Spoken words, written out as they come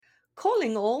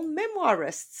calling all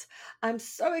memoirists. I'm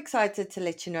so excited to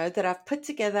let you know that I've put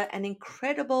together an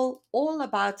incredible all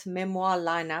about memoir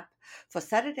lineup for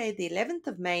Saturday, the 11th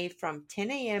of May from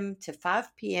 10 a.m. to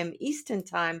 5 p.m. Eastern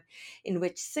Time, in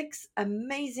which 6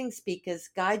 amazing speakers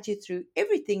guide you through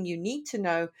everything you need to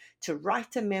know to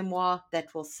write a memoir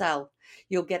that will sell.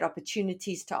 You'll get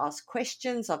opportunities to ask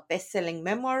questions of best-selling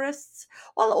memoirists,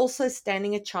 while also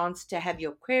standing a chance to have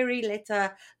your query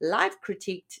letter live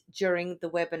critiqued during the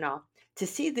webinar. To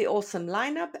see the awesome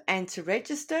lineup and to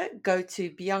register, go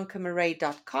to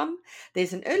biancamarais.com.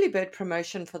 There's an early bird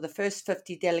promotion for the first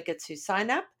 50 delegates who sign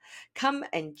up. Come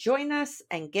and join us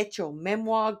and get your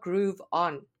memoir groove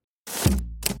on.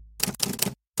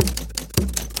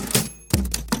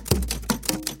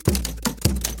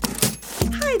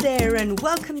 Hi there, and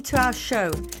welcome to our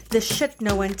show, The Shit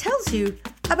No One Tells You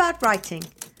About Writing.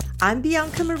 I'm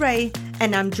Bianca Marais,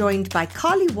 and I'm joined by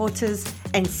Carly Waters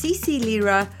and Cece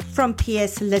Lira from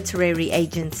PS Literary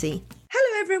Agency.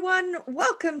 Hello everyone,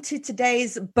 welcome to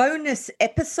today's bonus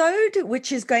episode,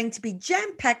 which is going to be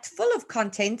jam-packed full of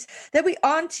content that we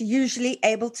aren't usually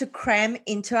able to cram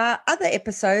into our other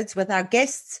episodes with our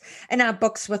guests and our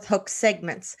Books with Hooks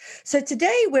segments. So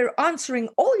today we're answering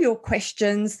all your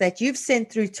questions that you've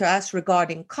sent through to us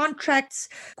regarding contracts,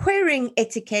 querying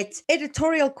etiquette,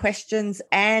 editorial questions,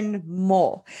 and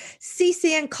more.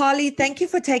 Cece and Carly, thank you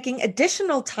for taking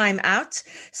additional time out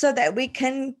so that we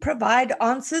can provide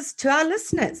answers to our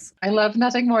listeners. I love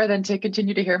nothing more than to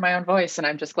continue to hear my own voice, and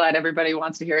I'm just glad everybody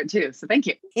wants to hear it too. So thank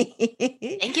you.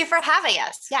 Thank you for having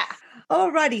us. Yeah.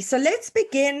 Alrighty, so let's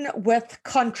begin with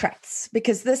contracts,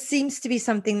 because this seems to be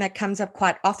something that comes up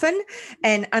quite often.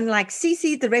 And unlike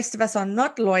Cece, the rest of us are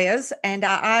not lawyers, and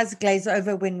our eyes glaze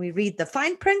over when we read the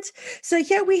fine print. So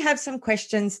here we have some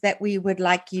questions that we would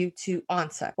like you to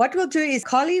answer. What we'll do is,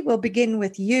 Carly, we'll begin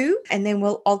with you, and then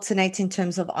we'll alternate in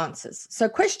terms of answers. So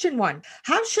question 1,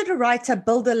 how should a writer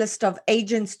build a list of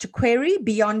agents to query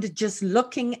beyond just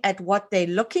looking at what they're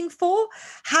looking for?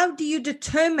 How do you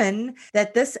determine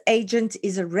that this agent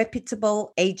is a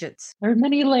reputable agent? There are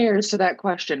many layers to that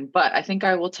question, but I think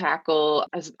I will tackle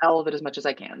all of it as much as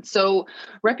I can. So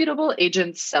reputable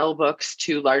agents sell books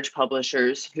to large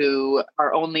publishers who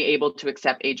are only able to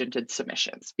accept agented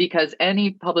submissions, because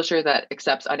any publisher that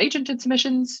accepts unagented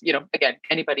submissions, again,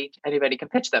 anybody can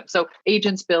pitch them. So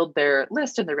agents build their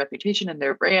list and their reputation and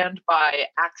their brand by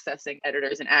accessing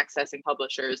editors and accessing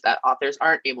publishers that authors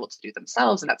aren't able to do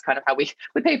themselves. And that's kind of how we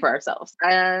pay for ourselves.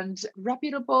 And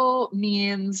reputable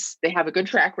means they have a good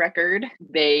track record,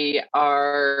 they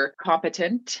are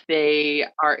competent, they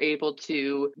are able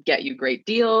to get you great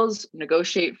deals,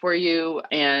 negotiate for you,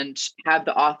 and have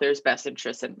the author's best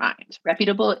interests in mind.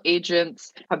 Reputable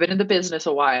agents have been in the business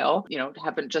a while,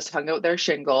 haven't just hung out their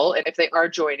shingle. And if they are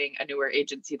joining a newer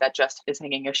agency that just is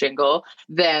hanging a shingle,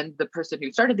 then the person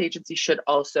who started the agency should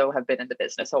also have been in the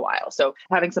business a while. So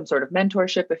having some sort of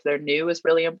mentorship if they're new is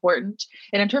really important.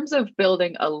 And in terms of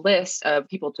building a list of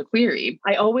people to query,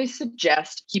 I always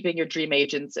suggest keeping your dream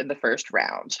agents in the first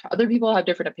round. Other people have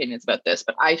different opinions about this,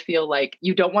 but I feel like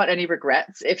you don't want any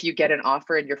regrets if you get an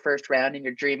offer in your first round and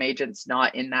your dream agent's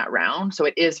not in that round. So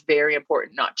it is very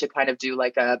important not to kind of do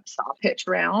like a soft pitch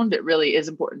round. It really is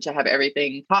important to have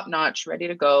everything top notch, ready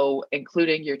to go,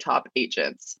 including your top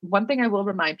agents. One thing I will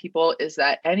remind people is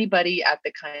that anybody at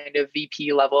the kind of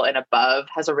VP level and above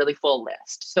has a really full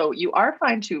list. So you are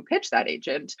fine to pitch that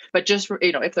agent, but just,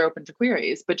 if they're open to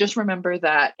queries, but just remember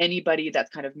that anybody that's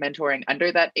kind of mentoring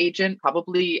under that agent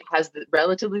probably has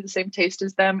relatively the same taste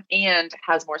as them and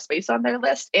has more space on their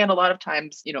list. And a lot of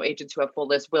times, agents who have full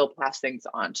lists will pass things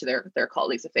on to their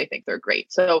colleagues if they think they're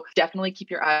great. So definitely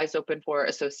keep your eyes open for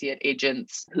associate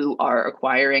agents who are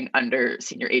acquiring under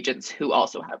senior agents who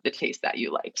also have the taste that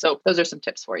you like. So those are some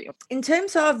tips for you. In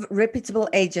terms of reputable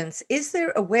agents, is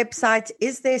there a website?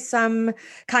 Is there some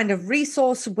kind of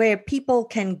resource where people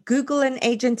can Google an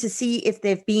agent to see if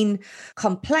there've been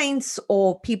complaints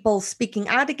or people speaking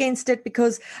out against it?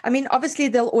 Because, obviously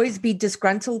there'll always be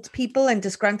disgruntled people, and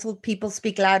disgruntled people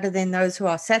speak louder than those who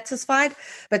are satisfied.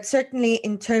 But certainly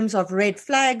in terms of red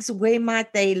flags, where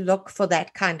might they look for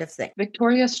that kind of thing?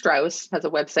 Victoria Strauss has a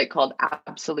website called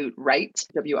Absolute Right,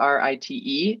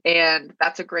 WRITE, and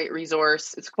that's a great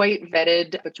resource. It's quite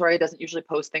vetted. Victoria doesn't usually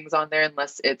post things on there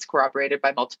unless it's corroborated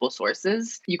by multiple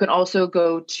sources. You can also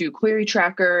go to Query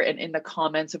Tracker, and in the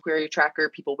comments of Query Tracker,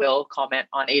 people will comment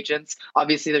on agents.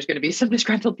 Obviously, there's going to be some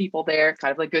disgruntled people there,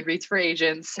 kind of like Goodreads for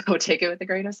agents. So take it with a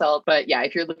grain of salt. But yeah,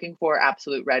 if you're looking for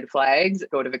absolute red flags,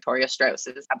 go to Victoria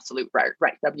Strauss's Absolute Right,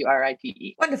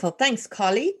 WRITE. Wonderful. Thanks,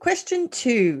 Carly. Question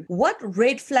 2. What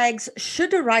red flags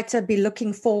should a writer be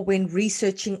looking for when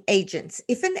researching agents?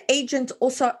 If an agent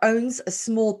also owns a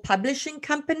small publishing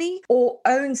company or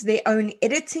owns their own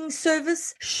editing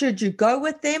service, should you go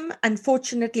with them?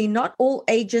 Unfortunately, not all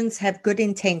agents have good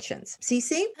intentions.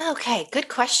 Cece? Okay, good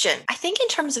question. I think in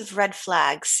terms of red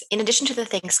flags, in addition to the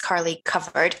things Carly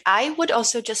covered, I would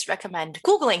also just recommend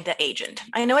Googling the agent.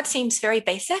 I know it seems very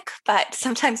basic, but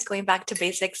sometimes going back to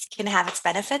basics can have its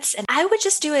benefits. And I would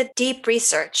just do a deep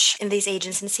research in these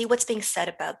agents and see what's being said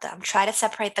about them. Try to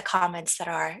separate the comments that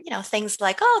are, things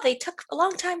like, oh, they took a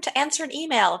long time to answer an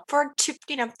email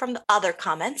from the other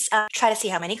comments. Try to see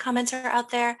how many comments are out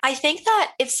there. I think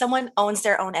that if someone owns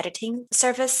their own editing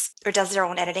service or does their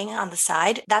own editing on the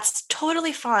side, that's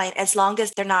totally fine as long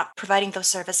as they're not providing those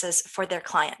services for their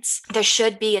clients. There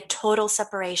should be a total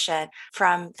separation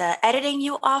from the editing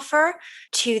you offer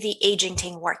to the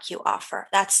agenting work you offer.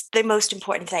 That's the most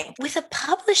important thing. With a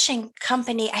publishing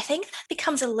company, I think that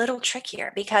becomes a little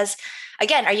trickier because,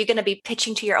 again, are you going to be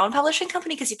pitching to your own publishing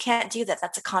company? Because you can't do that.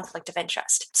 That's a conflict of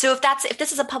interest. So if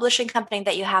this is a publishing company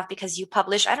that you have because you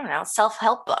publish, I don't know,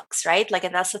 self-help books, right?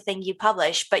 And that's the thing you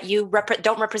publish, but you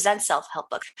don't represent self-help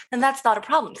books, then that's not a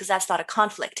problem because that's not a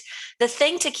conflict. The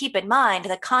thing to keep in mind,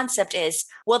 the concept is,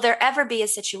 will there ever be a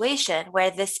situation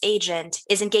where this agent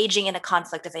is engaging in a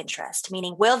conflict of interest?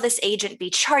 Meaning, will this agent be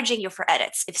charging you for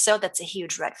edits? If so, that's a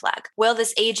huge red flag. Will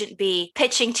this agent be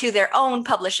pitching to their own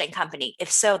publishing company?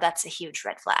 If so, that's a huge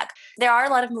red flag. There are a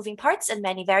lot of moving parts and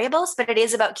many variables, but it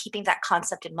is about keeping that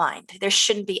concept in mind. There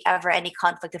shouldn't be ever any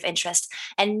conflict of interest,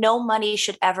 and no money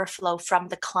should ever flow from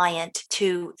the client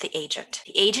to the agent.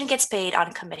 The agent gets paid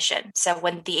on commission. So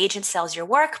when the agent sells your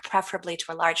work, preferably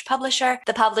to a large publisher,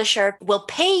 the publisher will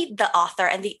pay the author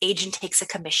and the agent takes a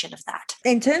commission of that.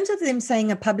 In terms of them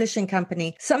saying a publishing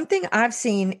company, something I've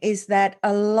seen is that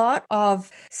a lot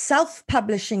of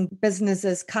self-publishing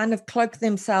businesses kind of cloak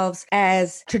themselves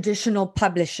as traditional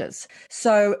publishers.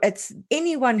 So it's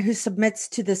anyone who submits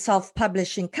to the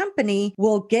self-publishing company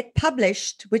will get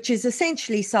published, which is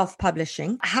essentially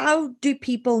self-publishing. How do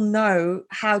people know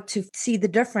how to see the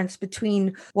difference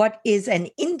between what is an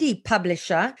indie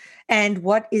publisher and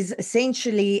what is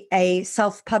essentially a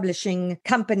self-publishing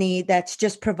company that's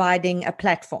just providing a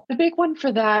platform? The big one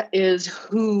for that is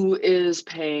who is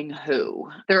paying who.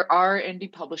 There are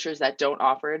indie publishers that don't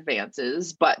offer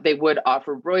advances, but they would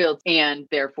offer royalties, and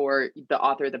therefore the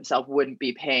author themselves wouldn't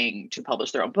be paying to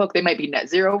publish their own book. They might be net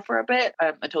zero for a bit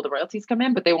until the royalties come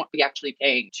in, but they won't be actually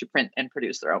paying to print and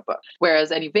produce their own book.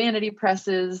 Whereas any vanity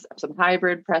presses, some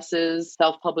hybrid presses,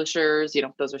 self-publishers,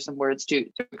 those are some words to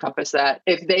encompass that.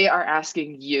 If they are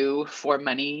asking you for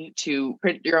money to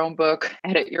print your own book,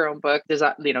 edit your own book,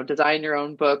 design your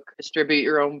own book, distribute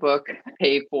your own book,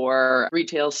 pay for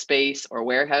retail space or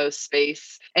warehouse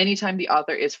space, anytime the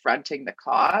author is fronting the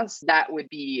cost, that would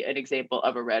be an example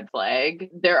of a red flag.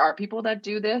 There are people that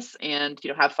do this and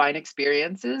have fine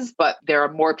experiences, but there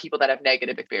are more people that have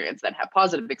negative experience than have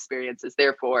positive experiences.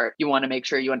 Therefore, you want to make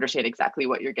sure you understand exactly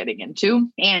what you're getting into,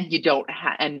 and you don't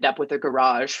end up with a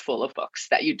garage full of books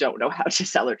that you don't know how to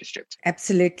sell or distribute.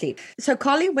 Absolutely. So,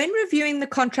 Carly, when reviewing the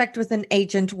contract with an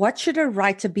agent, what should a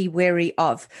writer be wary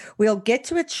of? We'll get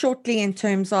to it shortly in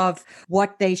terms of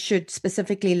what they should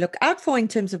specifically look out for in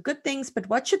terms of good things, but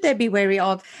what should they be wary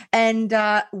of? And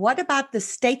what about the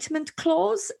statement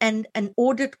clause and an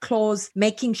audit clause,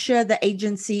 making sure the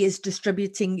agency is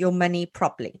distributing your money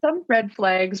properly? Some red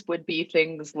flags would be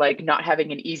things like not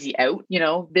having an easy out.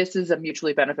 This is a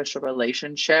mutually beneficial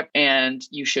relationship and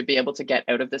you should be able to get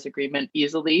out of this agreement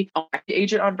easily. The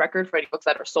agent on record for any books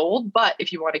that are sold, but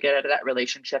if you want to get out of that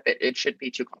relationship, it shouldn't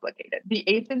be too complicated. The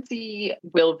agency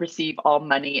will receive all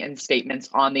money and statements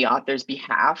on the author's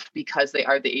behalf because they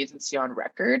are the agency on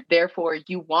record. Therefore,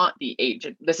 you want the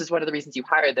agent, this is one of the reasons you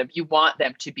hire them, you want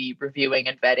them to be reviewing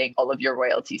and vetting all of your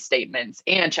royalty statements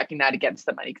and checking that against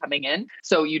the money coming in.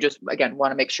 So you just, again,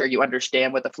 want to make sure you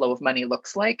understand what the flow of money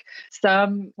looks like.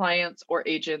 Some clients or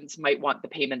agents might want the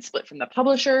payment split from the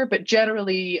publisher, but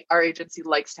generally our agency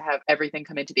likes to have everything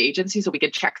come into the agency so we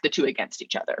can check the two against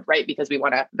each other, right? Because we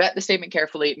want to vet the statement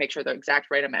carefully, make sure the exact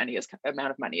right amount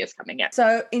of money is coming in.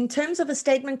 So in terms of a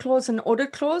statement clause and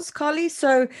audit clause, Carly,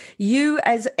 so you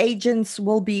as agents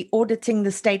will be auditing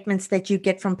the statements that you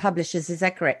get from publishers. Is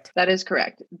that correct? That is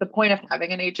correct. The point of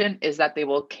having an agent is that they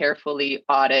will carefully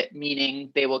audit,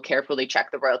 meaning they will carefully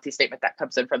check the royalty statement that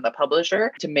comes in from the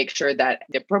publisher to make sure that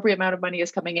the appropriate amount of money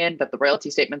is coming in, that the royalty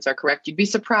statements are correct. You'd be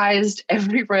surprised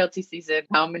every royalty season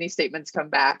how many statements come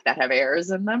back that have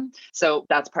errors in them. So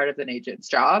that's part of an agent's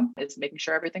job, is making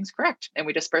sure everything's correct. And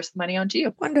we disperse the money onto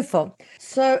you. Wonderful.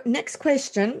 So next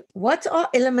question, what are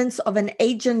elements of an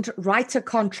agent writer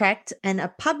contract and a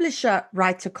publisher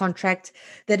writer contract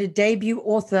that a debut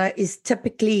author is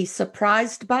typically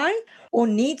surprised by or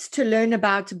needs to learn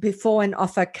about before an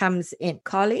offer comes in?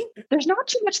 Carly? There's not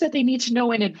too much that they need to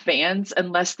know in advance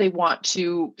unless they want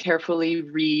to carefully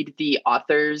read the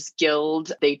Authors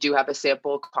Guild. They do have a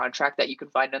sample contract that you can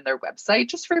find on their website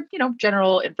just for,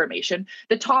 general information.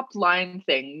 The top line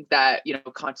things that,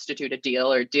 constitute a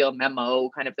deal or deal memo,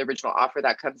 kind of the original offer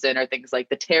that comes in, are things like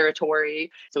the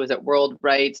territory. So is it world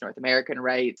rights, North American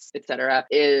rights, et cetera?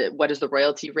 What is the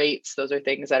royalty rates? Those are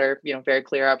things that are, very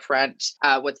clear up front.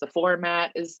 What's the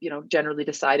format is, generally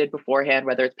decided beforehand,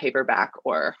 whether it's paperback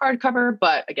or hardcover.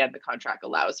 But again, the contract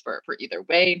allows for either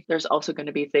way. There's also going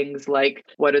to be things like,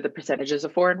 what are the percentages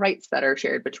of foreign rights that are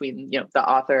shared between, the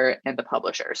author and the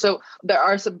publisher? So there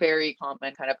are some very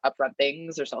common kind of upfront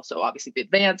things. There's also obviously the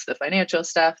advance, the financial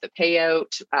stuff, the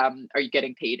payout. Are you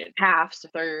getting paid in halves,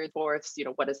 thirds, fourths?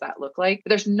 What does that look like?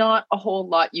 There's not a whole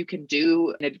lot you can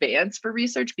do in advance for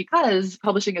research because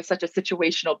publishing is such a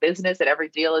situational business and every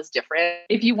deal is different.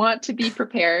 If you want to be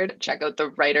prepared, check out the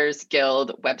Writers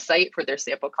Guild website for their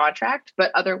sample contract.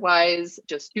 But otherwise,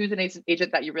 just choose an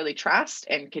agent that you really trust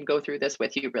and can go through this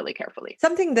with you really carefully.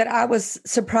 Something that I was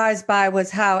surprised by was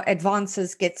how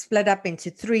advances get split up into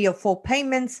 3 or 4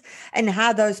 payments, and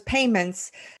how those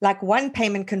payments, like one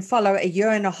payment can follow a year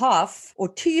and a half or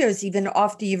 2 years even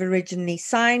after you've originally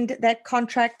signed that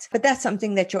contract. But that's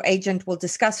something that your agent will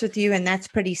discuss with you, and that's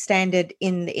pretty standard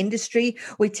in the industry.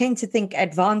 We tend to think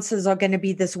advances are going to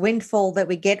be this windfall that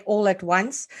we get all at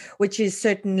once, which is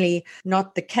certainly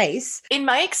not the case. In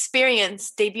my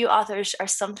experience, debut authors are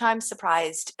sometimes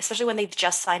surprised, especially when they've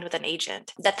just signed with an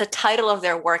agent, that the title of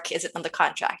their work isn't on the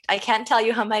contract. I can't tell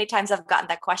you how many times I've gotten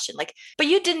that question, like, but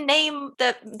you didn't name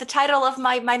the title of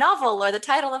my novel or the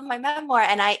title of my memoir.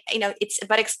 And it's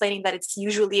about explaining that it's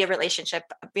usually a relationship,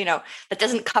 that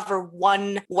doesn't cover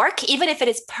one work. Even if it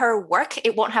is per work,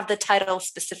 it won't have the title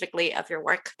specifically of your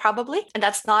work, probably. And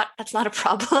that's not a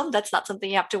problem. That's not something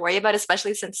you have to worry about,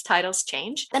 especially since titles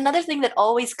change. Another thing that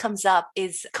always comes up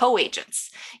is co-agents.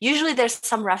 Usually there's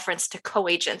some reference to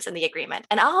co-agents in the agreement.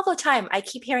 And all the time I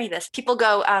keep hearing this. People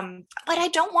go, but I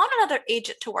don't want another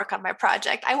agent to work on my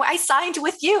project. I signed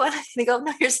with you. And they go,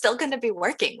 no, you're still going to be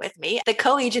working with me. The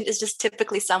co-agent is just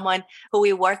typically someone who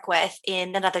we work with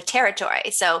in another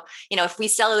territory. So, if we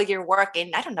sell your work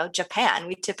in, Japan,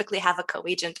 we typically have a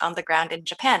co-agent on the ground in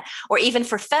Japan. Or even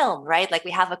for film, right? Like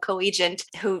we have a co-agent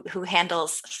who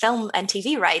handles film and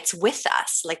TV rights with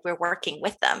us, like we're working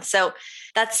with them. So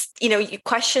that's,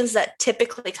 questions that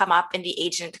typically come up in the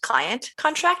agent-client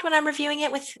contract when I'm reviewing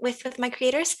it with my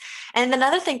creators. And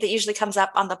another thing that usually comes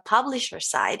up on the publisher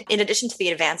side, in addition to the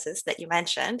advances that you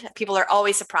mentioned, people are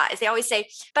always surprised. They always say,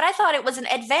 but I thought it was an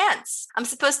advance. I'm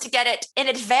supposed to get it in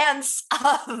advance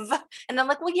of. And I'm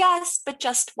like, well, yes, but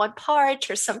just one part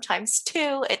or sometimes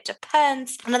 2. It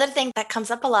depends. Another thing that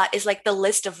comes up a lot is like the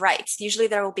list of rights. Usually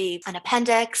there will be an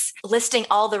appendix listing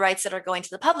all the rights that are going to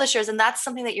the publishers. And that's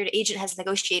something that your agent has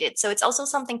negotiated. So it's also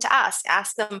something to ask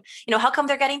them, how come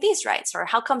they're getting these rights or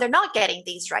how come they're not getting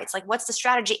these rights? Like, what's the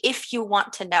strategy if you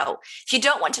want to know? If you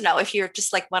don't want to know, if you're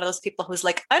just like one of those people who's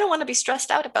like, I don't want to be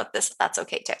stressed out about this, that's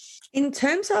okay too. In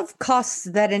terms of costs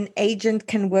that an agent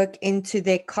can work into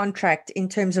their contract, in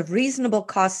terms of reasonable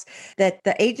costs that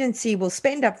the agency will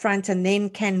spend up front and then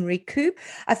can recoup,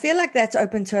 I feel like that's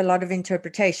open to a lot of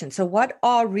interpretation. So what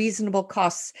are reasonable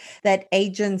costs that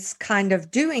agents kind of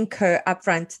do incur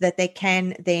upfront that they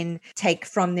can then take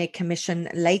from their commission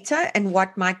later, and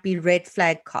what might be red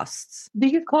flag costs?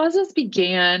 These clauses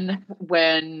began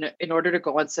when, in order to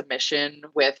go on submission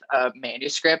with a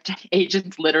manuscript,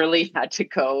 agents literally had to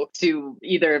go to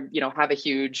either, have a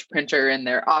huge printer in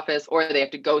their office, or they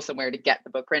have to go somewhere to get the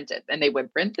book printed. And they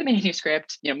would print the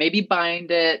manuscript, maybe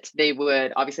bind it. They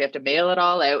would obviously have to mail it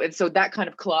all out. And so that kind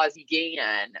of clause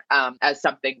began as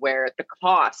something where the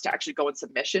cost to actually go in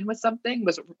submission with something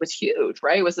was huge,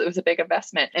 right? It was a big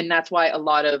investment. And that's why a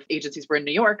lot of agencies were in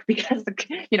New York, because,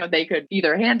 they could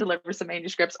either hand deliver some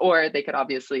manuscripts, or they could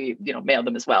obviously, mail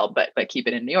them as well, but keep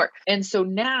it in New York. And so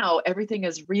now everything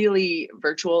is really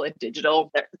virtual and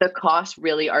digital. The costs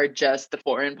really are just the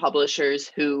foreign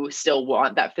publishers who still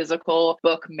want that physical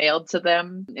book mailed to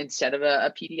them instead of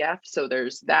a PDF. So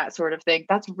there's that sort of thing.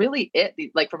 That's really it.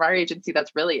 Like from our agency,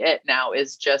 that's really it now,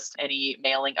 is just any the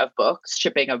mailing of books,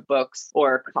 shipping of books,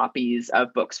 or copies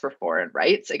of books for foreign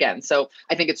rights. Again, so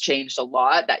I think it's changed a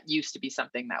lot. That used to be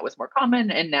something that was more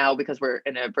common. And now, because we're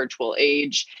in a virtual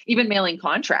age, even mailing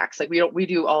contracts, like we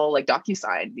do all like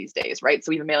DocuSign these days, right?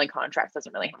 So even mailing contracts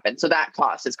doesn't really happen. So that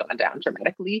cost has gone down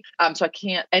dramatically. So I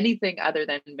can't, anything other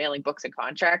than mailing books and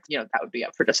contracts, that would be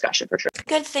up for discussion for sure.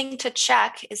 Good thing to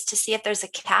check is to see if there's a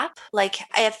cap. Like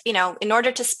if, in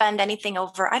order to spend anything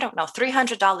over, I don't know,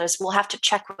 $300, we'll have to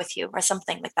check with you or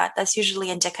something like that. That's usually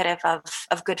indicative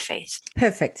of good faith.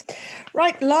 Perfect.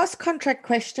 Right. Last contract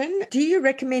question. Do you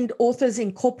recommend authors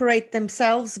incorporate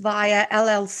themselves via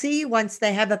LLC once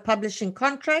they have a publishing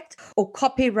contract or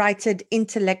copyrighted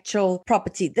intellectual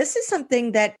property? This is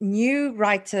something that new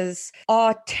writers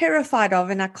are terrified of,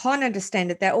 and I can't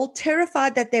understand it. They're all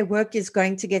terrified that their work is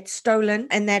going to get stolen,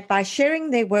 and that by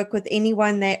sharing their work with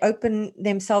anyone, they open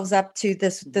themselves up to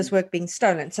this work being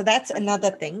stolen. So that's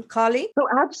another thing. Carly? So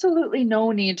absolutely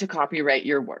no need to copyright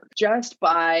your work. Just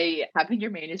by having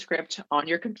your manuscript on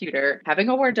your computer, having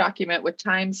a Word document with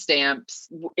timestamps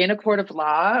in a court of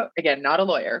law, again, not a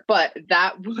lawyer, but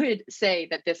that would say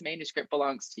that this manuscript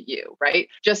belongs to you, right?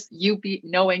 Just you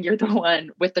knowing you're the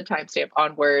one with the timestamp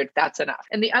on Word, that's enough.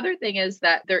 And the other thing is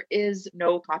that there is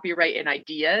no copyright in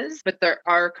ideas, but there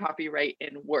are copyright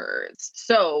in words.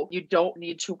 So you don't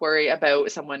need to worry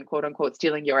about someone, quote unquote,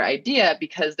 stealing your idea,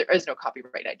 because there is no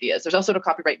copyright ideas. There's also no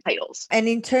copyright titles. And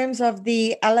in terms of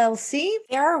the LLC?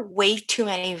 There are way too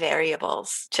many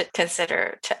variables to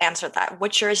consider to answer that.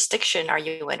 What jurisdiction are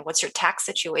you in? What's your tax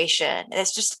situation?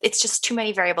 It's just too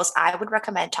many variables. I would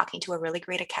recommend talking to a really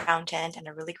great accountant and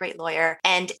a really great lawyer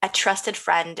and a trusted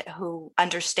friend who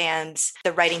understands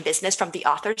the writing business from the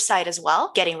author's side as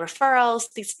well. Getting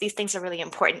referrals, these things are really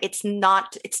important.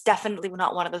 It's definitely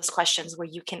not one of those questions where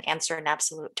you can answer in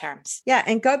absolute terms. Yeah,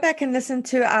 and go back and listen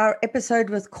to our episode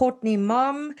with Courtney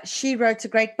Mom. She wrote a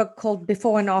great book called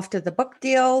Before and After the Book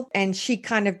Deal, and she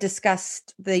kind of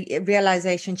discussed the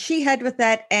realization she had with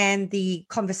that and the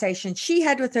conversation she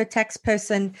had with her tax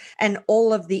person and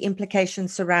all of the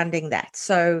implications surrounding that.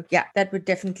 So yeah, that would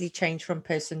definitely change from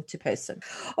person to person.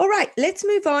 All right, let's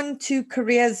move on to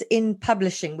careers in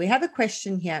publishing. We have a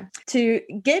question here. To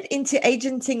get into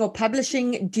agenting or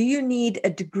publishing, do you need a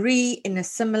degree in a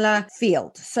similar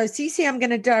field? So Cece, I'm going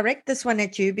to direct this one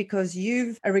at you because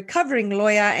you're a recovering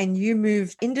lawyer and you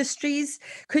moved industries.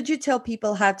 Could you tell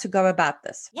people how to go about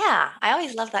this? Yeah, I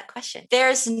always love that question.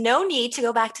 There's no need to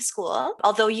go back to school,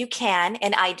 although you can,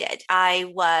 and I did.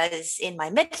 I was in my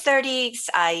mid-30s.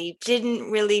 I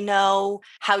didn't really know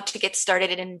how to get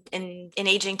started in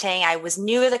agenting. I was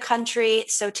new to the country.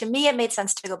 So to me, it made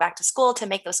sense to go back to school, to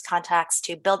make those contacts,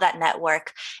 to build that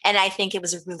network. And I think it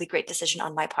was a really great decision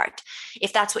on my part.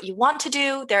 If that's what you want to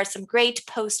do, there are some great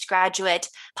postgraduate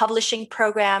publishing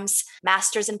programs,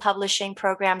 masters in publishing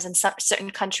programs in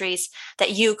certain countries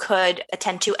that you could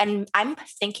attend to. And I'm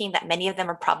thinking that many of them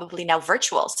are probably now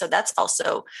virtual. So that's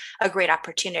also a great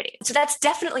opportunity. So that's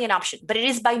definitely an option, but it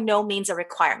is by no means a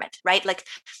requirement, right? Like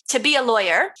to be a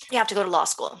lawyer, you have to go to law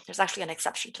school. There's actually an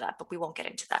exception to that, but we won't get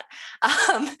into that.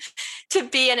 To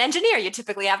be an engineer, you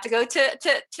typically have to go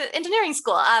to engineering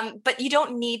school, but you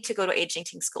don't need to go to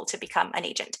agenting school to become an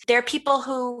agent. There are people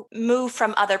who move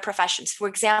from other professions. For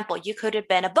example, you could have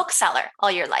been a bookseller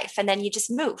all your life, and then you just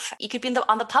move. You could be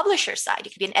on the publisher side.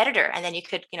 You could be an editor, and then you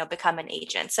could, become an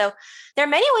agent. So there are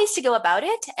many ways to go about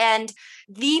it. And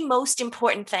the most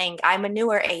important thing, I'm a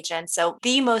newer agent, so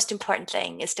the most important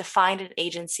thing is to find an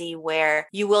agency where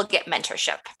you will get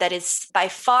mentorship. That is by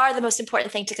far the most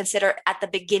important thing to consider at the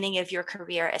beginning of your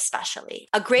career, especially.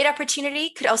 A great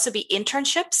opportunity could also be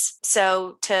internships.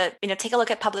 So to, take a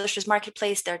look at Publishers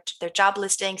Marketplace, their job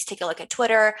listings, take a look at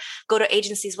Twitter, go to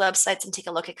agencies' websites and take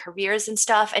a look at careers and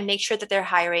stuff, and make sure that they're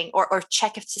hiring or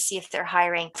check to see if they're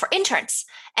hiring for interns.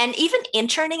 And even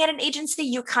interning at an agency,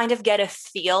 you kind of get a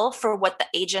feel for what the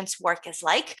agent's work is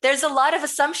like. There's a lot of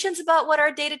assumptions about what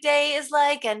our day-to-day is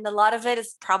like, and a lot of it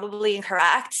is probably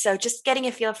incorrect. So just getting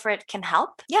a feel for it can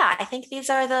help. Yeah, I think these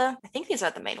are the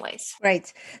main ways.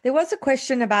 Great. There was a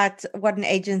question about what an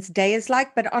agent's day is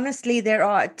like, but honestly, there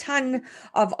are a ton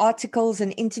of articles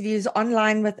and interviews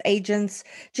online with agents.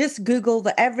 Just Google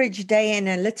the average day in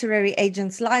a literary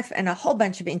agent's life and a whole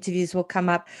bunch of interviews will come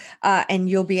up, and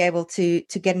you'll be able to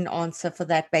get an answer for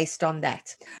that based on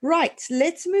that. Right.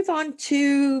 Let's move on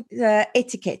to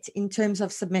etiquette in terms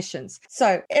of submissions.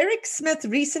 So Eric Smith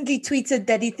recently tweeted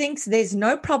that he thinks there's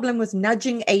no problem with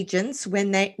nudging agents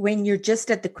when you're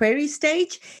just at the query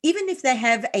stage, even if they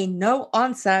have a no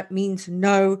answer means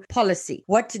no policy.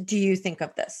 What do you think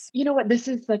of this? You know what? This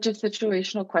is such a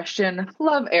situational question.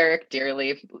 Love Eric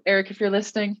dearly. Eric, if you're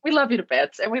listening, we love you to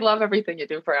bits and we love everything everything you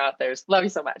do for authors. Love you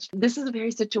so much. This is a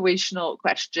very situational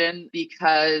question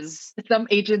because some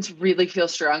agents really feel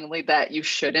strongly that you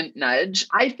shouldn't nudge.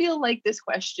 I feel like this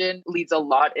question leads a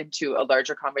lot into a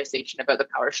larger conversation about the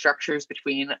power structures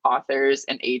between authors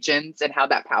and agents and how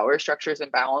that power structure is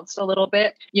imbalanced a little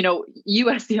bit. You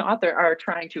as the author are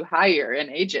trying to hire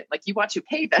an agent, like you want to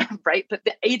pay them, right? But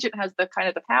the agent has the kind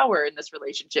of the power in this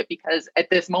relationship because at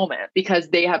this moment, because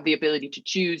they have the ability to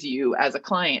choose you as a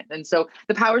client. And so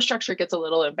the power structure gets a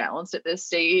little imbalanced at this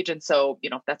stage. And so,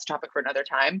 that's a topic for another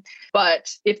time.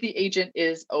 But if the agent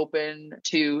is open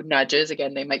to nudges,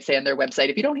 again, they might say on their website,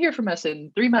 if you don't hear from us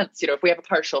in 3 months, if we have a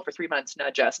partial for 3 months,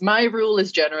 nudge us. My rule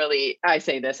is generally, I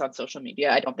say this on social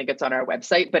media, I don't think it's on our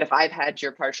website, but if I've had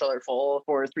your partial or full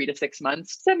for 3 to 6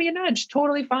 months, send me a nudge.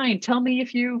 Totally fine. Tell me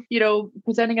if you,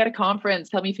 presenting at a conference,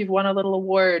 tell me if you've won a little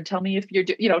award, tell me if you're,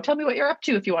 tell me what you're up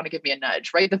to if you want to give me a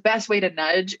nudge, right? The best way to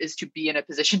nudge is to be in a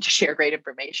position to share great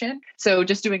information. So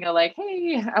just doing a like,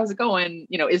 hey, how's it going,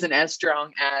 isn't as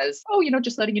strong as,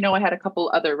 just letting you know I had a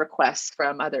couple other requests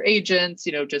from other agents,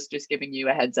 just giving you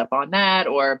a heads up on that,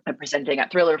 or I'm presenting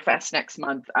at Thriller Fest next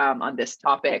month on this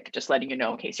topic, just letting you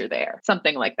know in case you're there,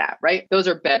 something like that, right? Those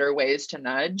are better ways to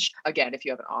nudge. Again, if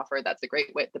you have an offer, that's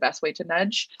the best way to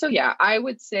nudge. So yeah, I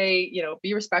would say,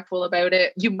 be respectful about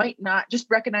it. You might not, just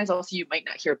recognize also you might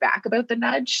not hear back about the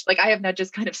nudge. Like I have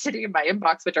nudges kind of sitting in my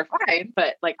inbox, which are fine,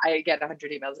 but like I get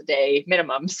 100 emails a day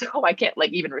minimum. So I can't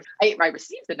like even, I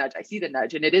receive the nudge, I see the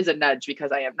nudge and it is a nudge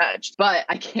because I am nudged, but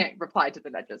I can't reply to the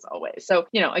nudges always. So,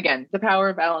 again, the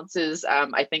power balances,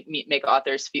 I think make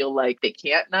authors feel like they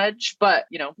can't nudge, but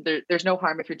there's no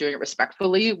harm if you're doing it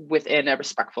respectfully within a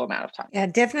respectful amount of time. Yeah,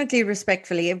 definitely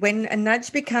respectfully. When a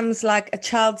nudge becomes like a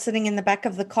child sitting in the back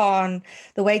of the car on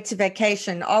the way to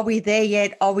vacation, are we there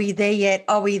yet? Are we there yet?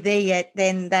 Are we there yet?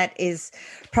 Then that is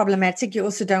problematic. You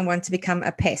also don't want to become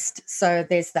a pest. So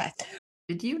there's that.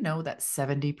 Did you know that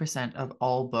 70% of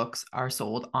all books are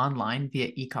sold online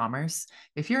via e-commerce?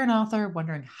 If you're an author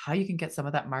wondering how you can get some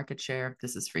of that market share,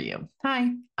 this is for you.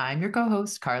 Hi, I'm your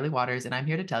co-host, Carly Waters, and I'm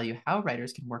here to tell you how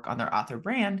writers can work on their author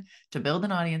brand to build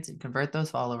an audience and convert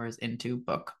those followers into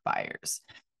book buyers.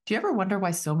 Do you ever wonder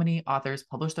why so many authors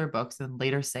publish their books and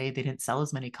later say they didn't sell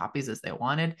as many copies as they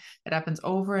wanted? It happens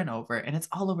over and over, and it's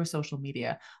all over social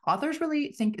media. Authors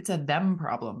really think it's a them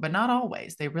problem, but not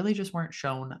always. They really just weren't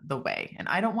shown the way. And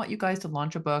I don't want you guys to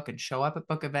launch a book and show up at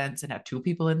book events and have 2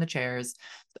 people in the chairs.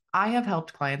 I have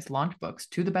helped clients launch books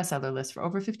to the bestseller list for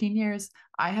over 15 years.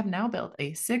 I have now built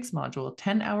a 6-module,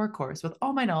 10-hour course with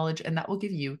all my knowledge, and that will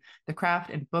give you the craft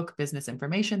and book business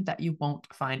information that you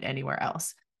won't find anywhere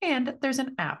else. And there's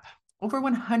an app. Over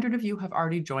 100 of you have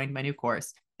already joined my new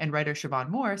course. And writer Siobhan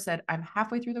Moore said, I'm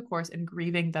halfway through the course and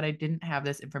grieving that I didn't have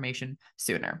this information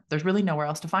sooner. There's really nowhere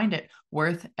else to find it.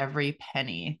 Worth every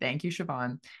penny. Thank you,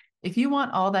 Siobhan. If you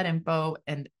want all that info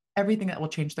and everything that will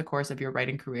change the course of your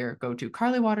writing career, go to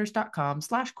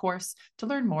carlywaters.com/course to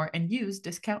learn more and use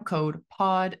discount code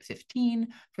POD15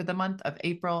 for the month of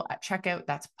April at checkout.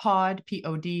 That's POD,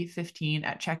 P-O-D 15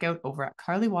 at checkout over at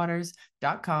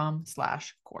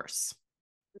carlywaters.com/course.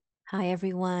 Hi,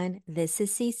 everyone. This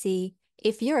is Cece.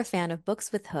 If you're a fan of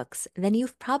books with hooks, then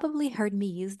you've probably heard me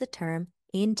use the term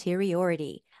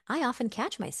interiority. I often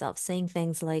catch myself saying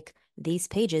things like, these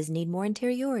pages need more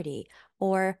interiority,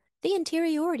 or the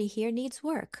interiority here needs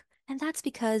work. And that's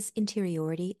because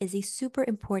interiority is a super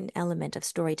important element of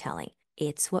storytelling.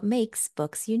 It's what makes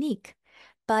books unique.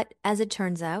 But as it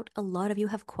turns out, a lot of you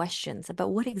have questions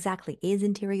about what exactly is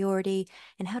interiority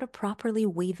and how to properly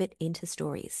weave it into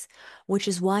stories, which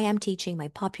is why I'm teaching my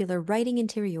popular Writing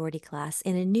Interiority class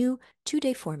in a new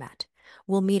 2-day format.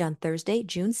 We'll meet on Thursday,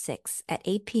 June 6th at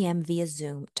 8 p.m. via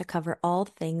Zoom to cover all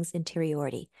things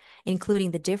interiority,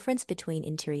 including the difference between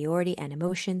interiority and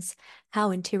emotions,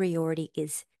 how interiority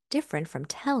is different from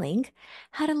telling,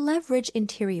 how to leverage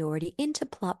interiority into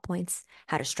plot points,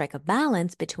 how to strike a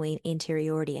balance between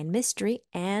interiority and mystery,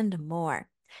 and more.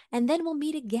 And then we'll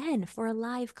meet again for a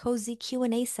live cozy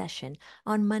Q&A session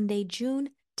on Monday,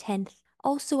 June 10th,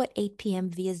 also at 8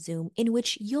 p.m. via Zoom, in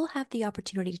which you'll have the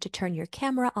opportunity to turn your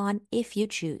camera on if you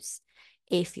choose.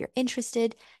 If you're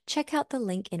interested, check out the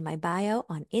link in my bio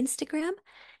on Instagram,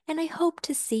 and I hope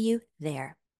to see you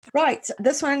there. Right.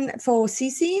 This one for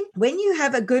Cece. When you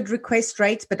have a good request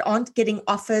rate but aren't getting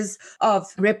offers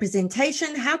of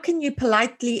representation, how can you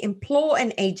politely implore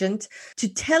an agent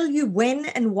to tell you when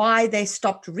and why they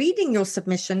stopped reading your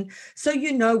submission so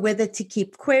you know whether to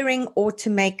keep querying or to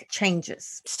make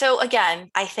changes? So again,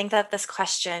 I think that this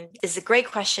question is a great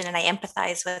question and I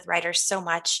empathize with writers so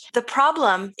much. The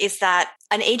problem is that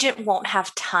an agent won't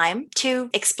have time to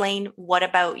explain what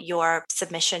about your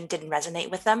submission didn't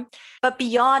resonate with them. But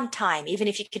beyond on time, even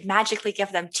if you could magically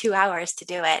give them 2 hours to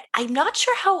do it. I'm not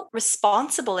sure how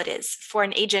responsible it is for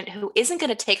an agent who isn't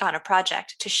going to take on a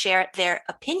project to share their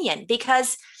opinion,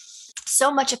 because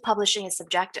so much of publishing is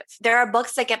subjective. There are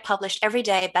books that get published every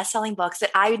day, best-selling books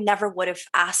that I never would have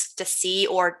asked to see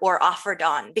or offered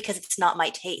on because it's not my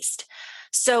taste.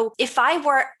 So if I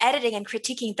were editing and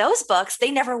critiquing those books,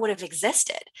 they never would have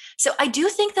existed. So I do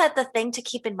think that the thing to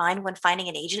keep in mind when finding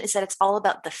an agent is that it's all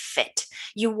about the fit.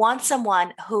 You want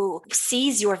someone who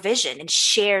sees your vision and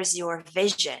shares your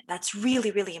vision. That's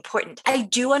really, really important. I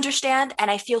do understand,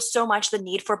 and I feel so much the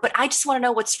need for, but I just want to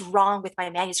know what's wrong with my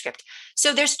manuscript.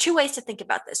 So there's two ways to think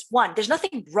about this. One, there's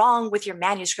nothing wrong with your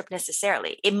manuscript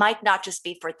necessarily. It might not just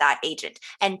be for that agent.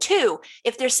 And two,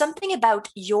 if there's something about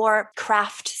your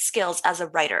craft skills as a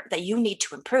writer that you need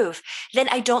to improve, then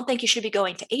I don't think you should be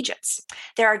going to agents.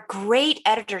 There are great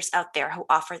editors out there who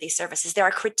offer these services. There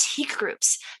are critique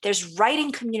groups. There's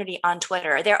writing community on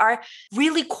Twitter. There are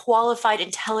really qualified,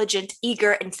 intelligent,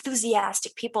 eager,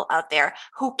 enthusiastic people out there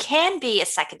who can be a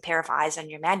second pair of eyes on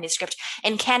your manuscript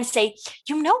and can say,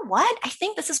 you know what? I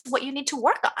think this is what you need to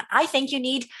work on. I think you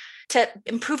need to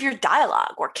improve your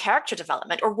dialogue or character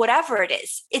development or whatever it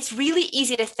is. It's really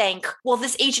easy to think, well,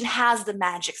 this agent has the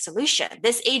magic solution.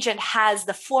 This agent has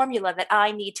the formula that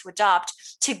I need to adopt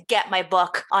to get my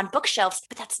book on bookshelves,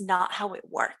 but that's not how it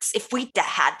works. If we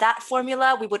had that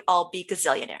formula, we would all be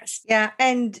gazillionaires. Yeah.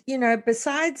 And,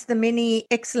 besides the many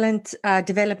excellent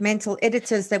developmental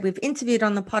editors that we've interviewed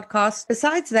on the podcast,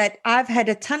 besides that, I've had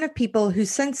a ton of people who,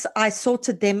 since I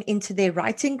sorted them into their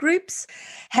writing groups,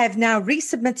 have now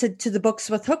resubmitted to the Books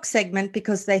with Hooks segment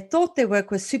because they thought their work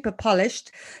was super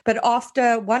polished, but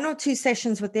after 1 or 2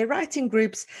 sessions with their writing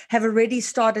groups have already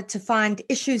started to find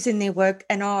issues in their work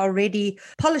and are already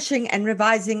polishing and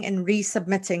revising and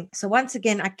resubmitting. So once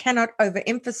again, I cannot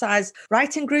overemphasize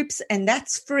writing groups, and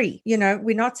that's free.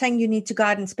 We're not saying you need to go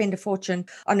out and spend a fortune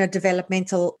on a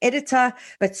developmental editor,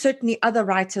 but certainly other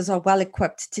writers are well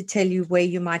equipped to tell you where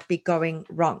you might be going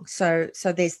wrong. So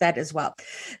there's that as well.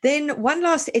 Then one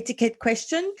last etiquette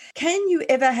question. Can you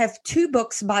ever have 2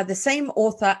 books by the same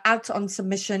author out on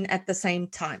submission at the same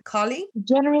time? Carly?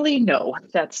 Generally, no.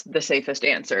 That's the safest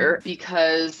answer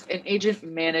because an agent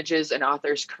manages an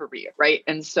author's career, right?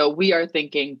 And so we are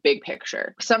thinking big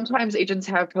picture. Sometimes agents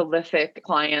have prolific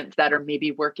clients that are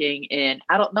maybe working in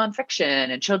adult nonfiction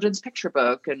and children's picture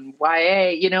book and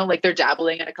YA, like they're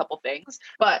dabbling in a couple things.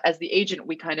 But as the agent,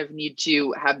 we kind of need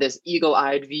to have this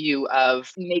eagle-eyed view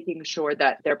of making sure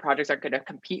that their projects aren't going to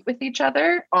compete with each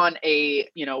other on a,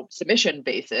 submission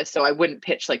basis. So I wouldn't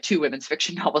pitch like 2 women's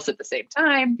fiction novels at the same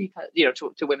time because,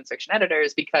 to women's fiction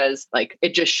editors, because like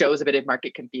it just shows a bit of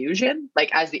market confusion. Like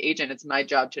as the agent, it's my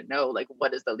job to know like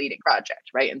what is the leading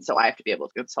project, right? And so I have to be able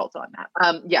to consult on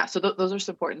that. So those are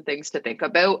some important things to think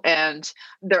about. And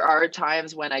there are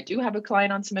times when I do have a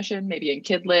client on submission, maybe in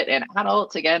kidlit and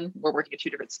adult. Again, we're working in 2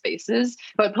 different spaces,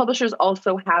 but publishers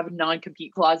also have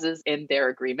non-compete clauses in their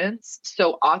agreements.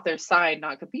 So authors sign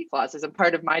non-compete clauses, and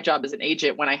part of my job as an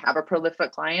agent when I have a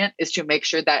prolific client is to make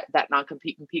sure that that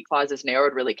non-compete clause is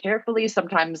narrowed really carefully.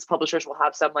 Sometimes publishers will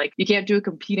have some like, you can't do a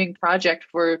competing project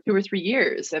for 2 or 3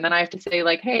 years. And then I have to say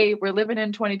like, hey, we're living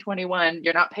in 2021.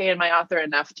 You're not paying my author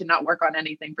enough to not work on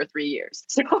anything for 3 years.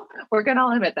 So we're going to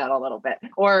limit that a little bit.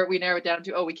 Or we narrow it down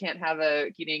to, we can't have a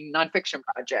competing nonfiction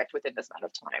project within this amount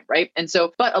of time, right? And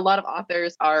so, but a lot of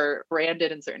authors are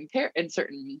branded in certain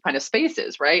kind of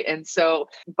spaces, right? And so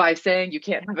by saying you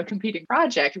can't have a competing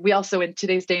project, we also in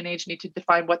today's day and age need to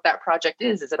define what that project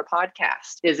is. Is it a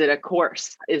podcast? Is it a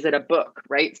course? Is it a book,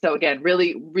 right? So again,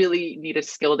 really, really need a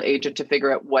skilled agent to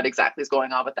figure out what exactly is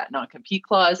going on with that non-compete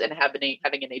clause and having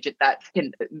an agent that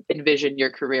can envision your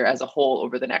career as a whole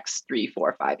over the next 3,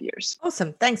 4, 5 years.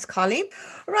 Awesome. Thanks, Carly.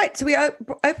 All right. So we are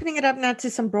opening it up now to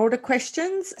some broader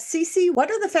questions. Cece,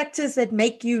 what are the factors that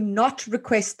make you not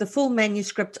request the full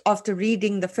manuscript after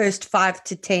reading the first 5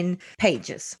 to 10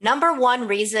 pages? Number one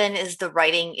reason is the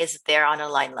writing is there on a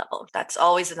line level. That's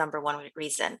always the number one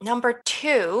reason. Number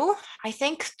 2, I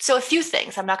think, so a few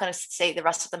things. I'm not going to say the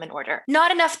rest of them in order.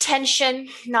 Not enough tension,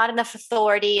 not enough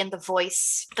authority in the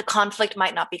voice. The conflict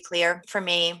might not be clear for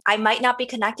me. I might not be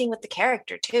connecting with the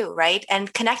character too, right?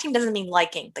 And connecting doesn't mean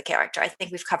liking the character. I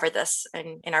think we've covered this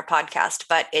in our podcast,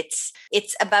 but it's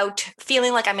about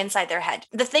feeling like I'm inside their head.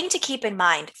 The thing to keep in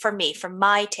mind for me, for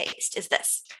my taste, is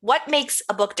this. What makes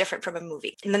a book different from a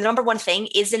movie? And the number one thing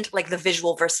isn't like the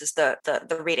visual versus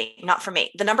the reading. Not for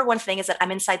me. The number one thing is that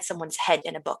I'm inside someone's head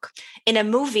in a book. In a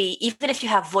movie, even if you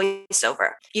have voiceover,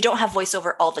 you don't have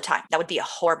voiceover all the time. That would be a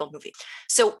horrible movie.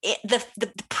 So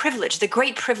the privilege, the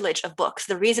great privilege of books,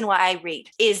 the reason why I read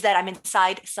is that I'm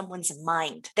inside someone's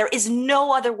mind. There is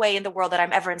no other way in the world that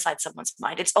I'm ever inside someone's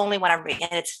mind. It's only when I'm reading,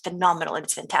 and it's phenomenal and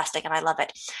it's fantastic and I love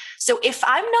it. So if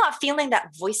I'm not feeling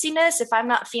that voiciness, if I'm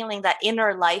not feeling that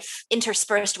inner life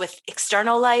interspersed with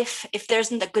external life, if there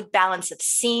isn't a good balance of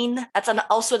scene, that's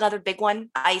also another big one.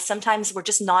 Sometimes we're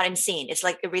just not in scene. It's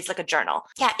like, it reads like a journal.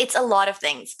 Yeah, it's a lot of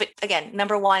things. But again,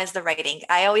 number one is the writing.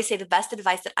 I always say the best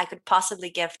advice that I could possibly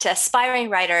give to aspiring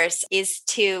writers is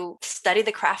to study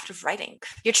the craft of writing.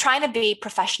 You're trying to be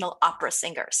professional opera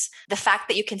singers. The fact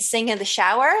that you can sing in the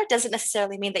shower doesn't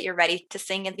necessarily mean that you're ready to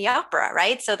sing in the opera,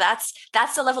 right? So that's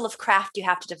the level of craft you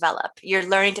have to develop. You're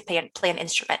learning to play an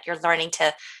instrument. You're learning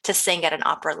to sing at an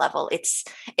opera level.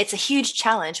 It's a huge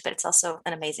challenge, but it's also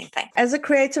an amazing thing. As a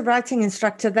creative writing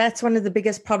instructor, that's one of the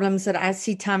biggest problems that I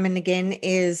see time and again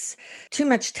is too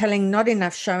much telling, not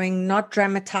enough showing, not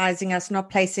dramatizing us, not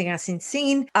placing us in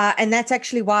scene. And that's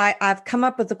actually why I've come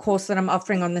up with the course that I'm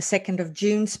offering on the 2nd of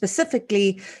June,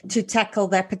 specifically to tackle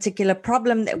that particular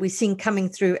problem that we're seeing coming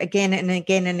through again and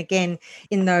again and again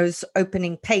in those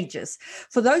opening pages.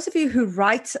 For those of you who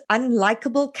write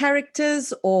unlikable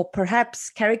characters or perhaps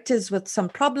characters with some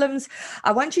problems,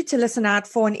 I want you to listen out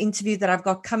for an interview that I've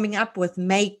got coming up with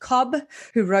May Cobb,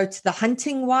 who wrote The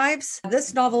Hunting Wives.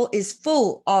 This novel is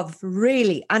full of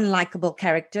really unlikable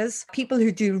characters, people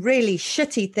who do really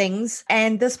shitty things.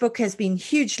 And this book has been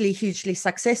hugely, hugely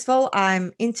successful.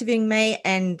 I'm interviewing May,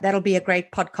 and that'll be a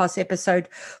great podcast episode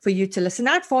for you to listen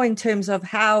out for in terms of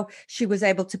how she was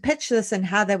able to pitch this and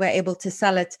how they were able to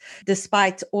sell it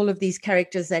despite all of these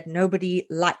characters that nobody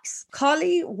likes.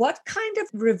 Carly, what kind of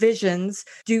revisions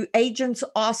do agents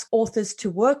ask authors to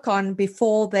work on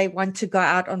before they want to go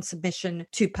out on submission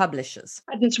to publishers?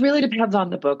 This really depends on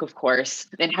the book, of course,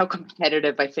 and how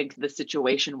competitive I think the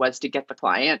situation was to get the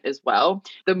client as well.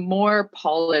 The more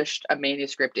polished a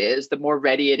manuscript is, the more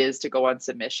ready it is to go on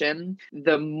submission,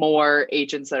 the more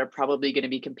agents that are probably going to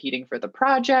be competing for the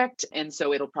project. And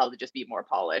so it'll probably just be more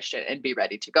polished and be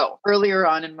ready to go. Earlier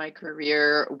on in my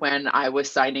career, when I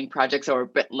was signing projects that were a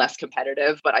bit less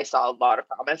competitive, but I saw a lot of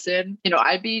promise in,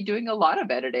 I'd be doing a lot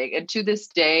of editing. And to this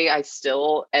day, I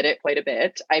still edit quite a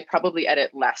bit. I probably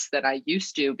edit less than I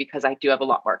used to because I do have a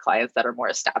lot more clients that are more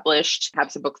established,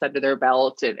 have some books under their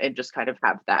belt, and just kind of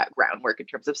have that groundwork in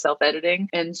terms of self-editing.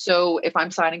 And so if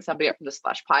I'm signing somebody up from the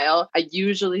slush pile, I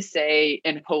usually say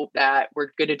and hope that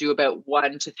we're going to do about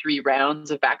 1 to 3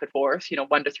 rounds of back and forth,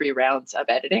 1 to 3 rounds of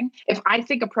editing. If I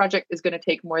think a project is going to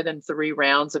take more than 3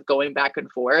 rounds of going back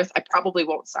and forth, I probably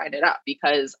won't sign it up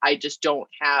because I just don't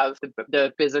have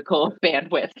the physical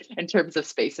bandwidth in terms of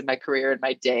space in my career and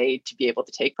my day to be able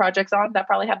to take projects on that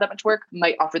probably have that much work.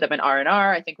 Might offer them an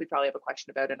R&R. I think we probably have a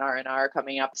question about an R&R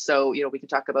coming up. So, we can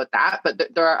talk about that. But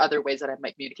there are other ways that I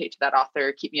might communicate to that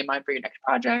author, keep me in mind for your next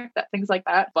project, things like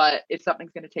that. But if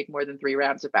something's going to take more than 3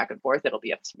 rounds of back and forth, it'll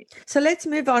be up to me. So let's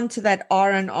move on to that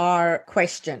R&R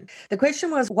question. The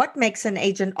question was, what makes an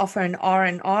agent offer an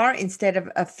R&R instead of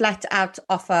a flat out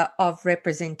offer of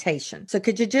representation? So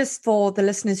could you just, for the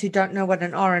listeners who don't know what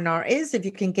an R&R is, if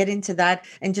you can get into that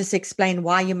and just explain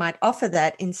why you might offer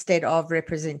that instead of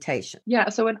representation? Yeah,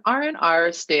 so an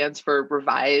R&R stands for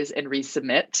revise and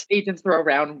resubmit. Agents throw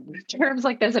around terms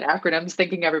like this and acronyms,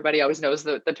 thinking everybody always knows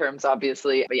the terms,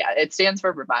 obviously. But yeah, it stands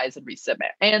for revise and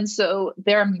resubmit. And so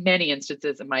there are many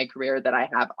instances in my career that I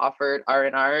have offered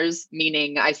R&Rs,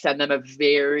 meaning I send them a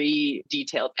very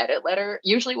detailed edit letter.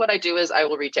 Usually what I do is I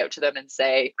will reach out to them and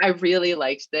say, I really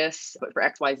liked this, but for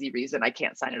XYZ reason, I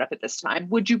can't sign it up at this time.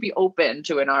 Would you be open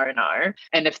to an R&R?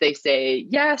 And if they say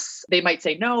yes, they might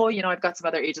say no, I've got some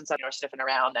other agents that are sniffing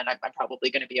around and I'm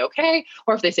probably going to be okay.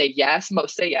 Or if they say yes,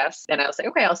 most say yes, then I'll say,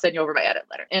 okay, I'll send you over my edit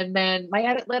letter. And then my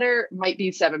edit letter might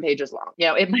be 7 pages long.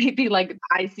 It might be like,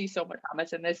 I see so much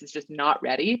promise in this, it's just not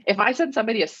ready. If I send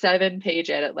somebody a 7-page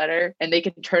edit letter and they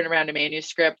can turn around a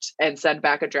manuscript and send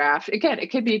back a draft, again,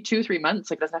 it could be 2-3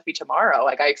 months. It doesn't have to be tomorrow.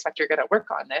 I expect you're going to work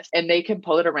on this, and they can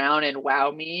pull it around and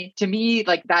wow me. To me,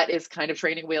 that is kind of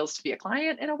training wheels to be a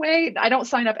client in a way. I don't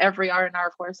sign up every R&R,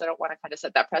 of course. I don't want to kind of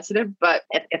set that precedent, but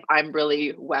if I'm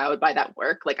really wowed by that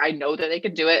work, I know that they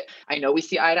can do it. I know we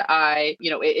see eye to eye.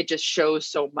 It just shows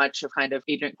so much of kind of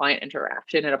agent-client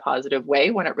interaction in a positive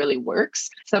way when it really works.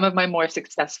 Some of my more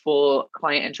successful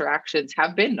client interactions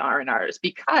have been R&Rs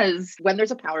because when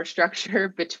there's a power structure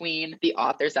between the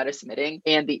authors that are submitting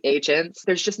and the agents,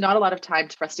 there's just not a lot of time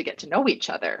for us to get to know each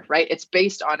other, right? It's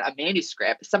based on a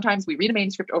manuscript. Sometimes we read a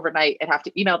manuscript overnight and have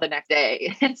to email the next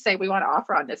day and say, we want want to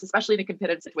offer on this, especially in a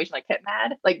competitive situation like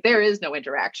HitMad? Like there is no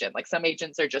interaction. Like some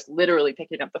agents are just literally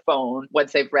picking up the phone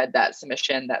once they've read that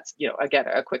submission. That's, again,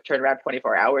 a quick turnaround,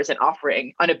 24 hours, and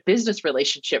offering on a business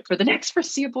relationship for the next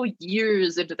foreseeable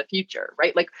years into the future,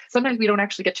 right? Like sometimes we don't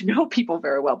actually get to know people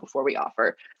very well before we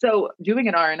offer. So doing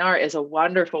an R&R is a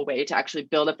wonderful way to actually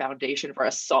build a foundation for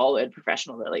a solid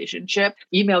professional relationship.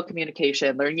 Email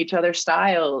communication, learning each other's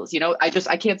styles.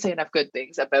 I can't say enough good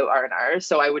things about R&Rs.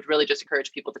 So I would really just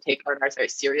encourage people to take R&Rs very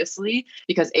seriously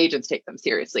because agents take them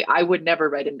seriously. I would never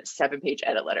write a 7-page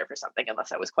edit letter for something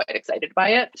unless I was quite excited by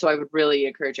it. So I would really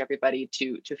encourage everybody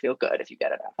to feel good if you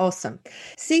get it out. Awesome.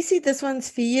 Cece, this one's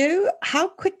for you. How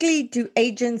quickly do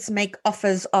agents make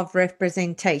offers of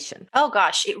representation? Oh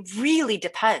gosh, it really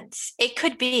depends. It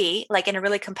could be like in a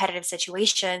really competitive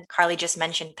situation. Carly just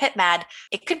mentioned PitMad.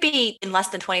 It could be in less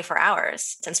than 24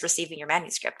 hours since receiving your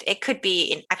manuscript. It could be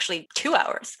in actually 2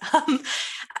 hours.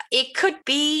 It could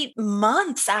be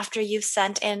months after you've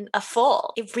sent in a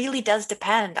full. It really does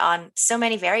depend on so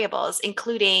many variables,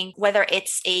 including whether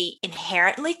it's a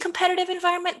inherently competitive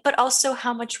environment, but also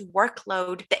how much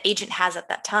workload the agent has at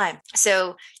that time.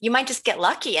 So you might just get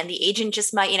lucky and the agent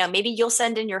just might, maybe you'll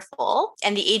send in your full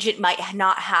and the agent might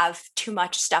not have too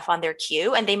much stuff on their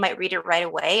queue and they might read it right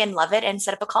away and love it and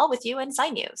set up a call with you and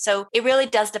sign you. So it really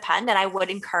does depend. And I would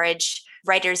encourage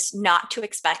writers not to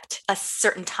expect a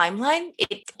certain timeline.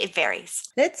 It varies.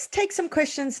 Let's take some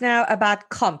questions now about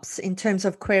comps in terms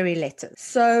of query letters.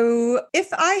 So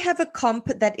if I have a comp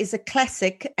that is a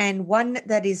classic and one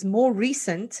that is more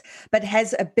recent, but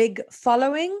has a big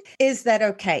following, is that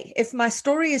okay? If my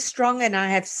story is strong and I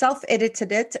have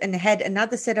self-edited it and had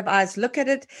another set of eyes look at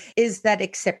it, is that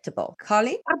acceptable?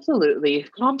 Carly? Absolutely.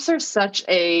 Comps are such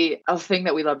a thing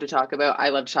that we love to talk about. I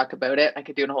love to talk about it. I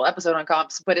could do a whole episode on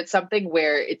comps, but it's something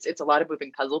where it's a lot of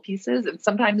moving puzzle pieces. And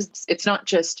sometimes it's not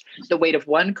just the weight of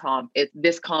one comp. It's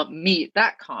this comp meet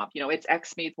that comp. It's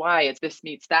X meets Y. It's this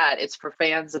meets that. It's for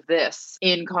fans of this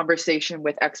in conversation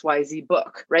with XYZ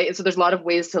book, right? And so there's a lot of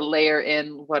ways to layer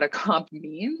in what a comp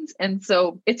means. And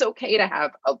so it's okay to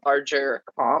have a larger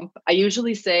comp. I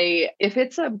usually say if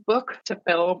it's a book to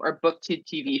film or book to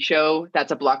TV show,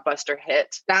 that's a blockbuster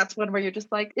hit. That's one where you're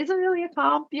just like, is it really a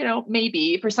comp?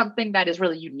 Maybe for something that is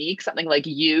really unique, something like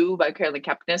You by Carolyn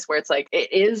Kepnes, where it's like,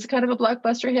 it is kind of a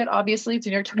blockbuster hit. Obviously, it's a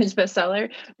New York Times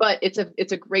bestseller, but it's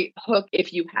a great hook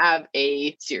if you have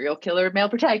a serial killer male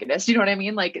protagonist. You know what I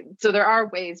mean? Like, so there are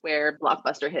ways where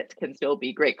blockbuster hits can still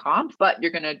be great comps, but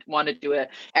you're going to want to do a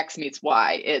X meets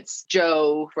Y. It's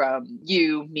Joe from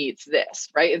You meets this,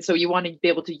 right? And so you want to be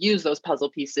able to use those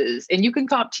puzzle pieces, and you can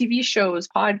comp TV shows,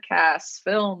 podcasts,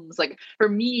 films. Like for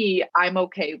me, I'm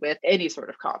okay with any sort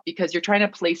of comp because you're trying to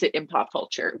place it in pop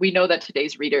culture. We know that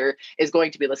today's reader is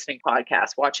going to be listening to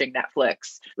podcasts, watching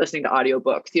Netflix, listening to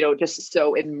audiobooks, just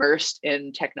so immersed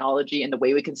in technology and the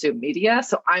way we consume media.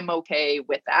 So I'm okay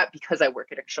with that because I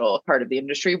work in an actual part of the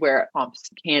industry where comps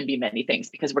can be many things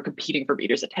because we're competing for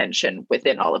readers' attention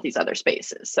within all of these other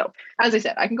spaces. So as I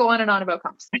said, I can go on and on about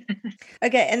comps.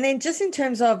 Okay. And then just in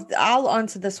terms of, I'll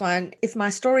answer this one. If my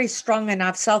story is strong and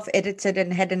I've self-edited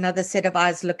and had another set of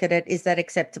eyes look at it, is that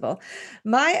acceptable?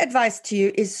 My advice to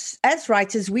you is, as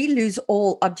writers, we lose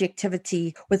all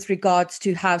objectivity with regards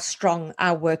to how strong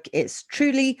our work is.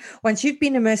 Truly, once you've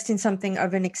been immersed in something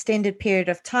over an extended period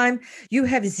of time, you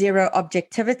have zero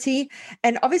objectivity.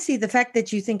 And obviously, the fact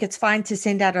that you think it's fine to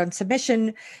send out on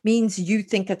submission means you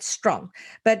think it's strong.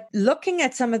 But looking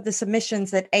at some of the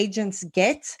submissions that agents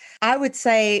get, I would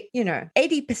say,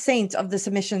 80% of the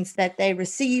submissions that they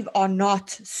receive are not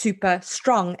super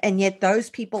strong. And yet those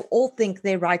people all think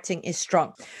their writing is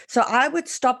strong. So I would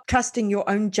stop trusting your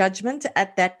own judgment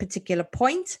at that particular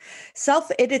point.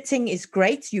 Self-editing is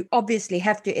great. You obviously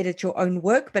have to edit your own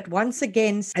work. But once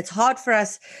again, it's hard for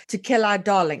us to kill our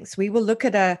darlings. We will look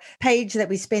at a page that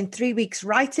we spent 3 weeks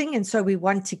writing, and so we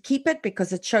want to keep it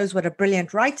because it shows what a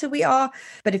brilliant writer we are.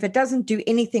 But if it doesn't do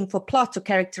anything for plot or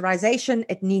characterization,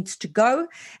 it needs to go.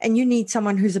 And you need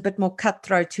someone who's a bit more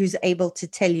cutthroat, who's able to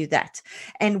tell you that.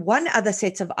 And one other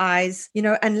set of eyes,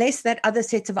 unless that other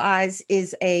set of eyes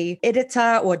is a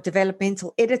editor or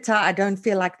developmental editor, I don't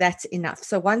feel like that's enough.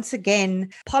 So once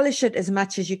again, polish it as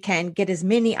much as you can, get as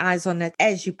many eyes on it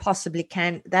as you possibly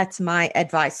can. That's my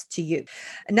advice to you.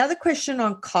 Another question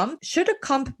on comp: should a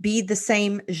comp be the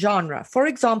same genre? For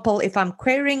example, if I'm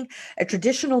querying a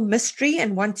traditional mystery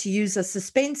and want to use a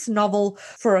suspense novel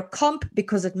for a comp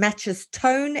because it matches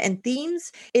tone and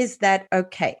themes, is that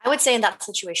okay? I would say in that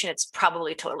situation, it's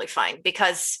probably totally fine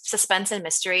because suspense and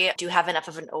mystery do have enough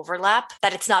of an overlap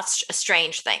that it's not a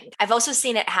strange thing. I've also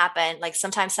seen it happen. Like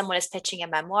sometimes sometimes someone is pitching a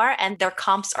memoir and their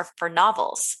comps are for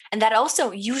novels. And that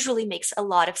also usually makes a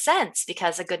lot of sense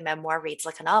because a good memoir reads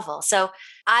like a novel. So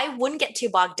I wouldn't get too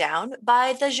bogged down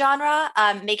by the genre.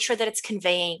 Make sure that it's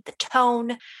conveying the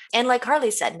tone. And like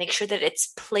Carly said, make sure that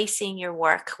it's placing your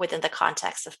work within the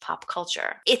context of pop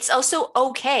culture. It's also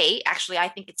okay, actually, I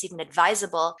think it's even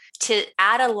advisable to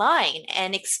add a line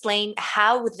and explain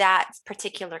how that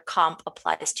particular comp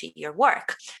applies to your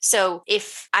work. So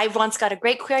if I once got a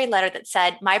great query letter that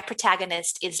said, my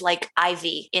protagonist is like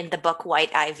Ivy in the book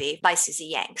White Ivy by Susie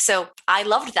Yang. So I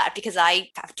loved that because I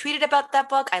have tweeted about that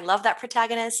book. I love that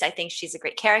protagonist. I think she's a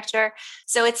great character.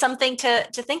 So it's something to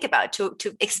think about. To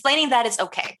explaining that is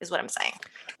okay, is what I'm saying.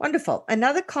 Wonderful.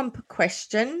 Another comp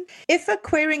question. If a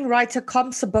querying writer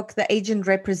comps a book the agent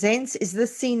represents, is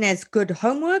this seen as good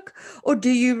homework, or do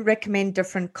you recommend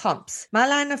different comps? My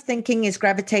line of thinking is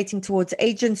gravitating towards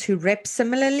agents who rep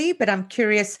similarly, but I'm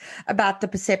curious about the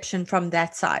perception from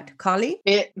that side. Carly?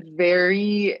 It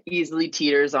very easily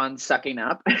teeters on sucking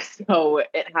up. So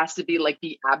it has to be like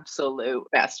the absolute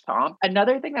best comp.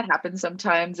 Another thing that happens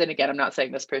sometimes, and again, I'm not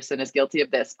saying this person is guilty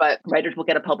of this, but writers will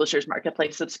get a publisher's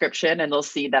marketplace subscription and they'll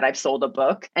see that I've sold a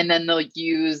book, and then they'll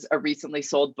use a recently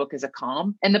sold book as a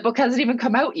comp, and the book hasn't even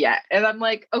come out yet. And I'm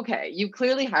like, okay, you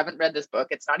clearly haven't read this book.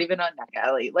 It's not even on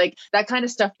NetGalley. Like that kind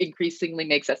of stuff increasingly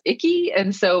makes us icky.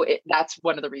 And so that's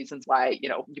one of the reasons why,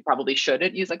 you probably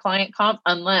shouldn't use a client comp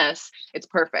unless it's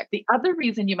perfect. The other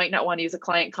reason you might not want to use a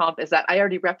client comp is that I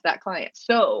already rep that client.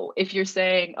 So if you're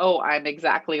saying, oh, I'm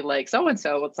exactly like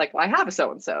so-and-so, it's like, well, I have a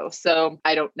so-and-so, so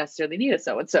I don't necessarily need a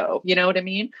so-and-so. You know what I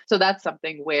mean? So that's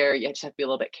something where you just have to be a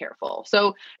little bit careful.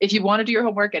 So if you want to do your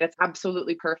homework and it's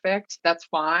absolutely perfect, that's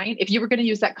fine. If you were going to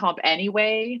use that comp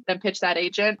anyway, then pitch that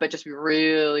agent, but just be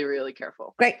really, really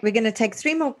careful. Great. We're going to take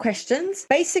 3 more questions.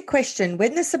 Basic question.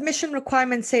 When the submission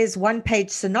requirement says 1-page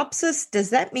synopsis, does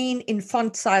that mean in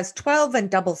font size 12 and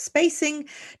double spacing?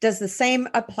 Does the same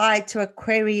apply to a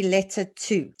query letter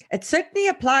too? It certainly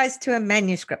applies to a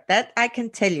manuscript. That I can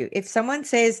tell you. If someone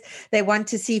says they want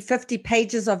to see 50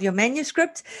 pages of your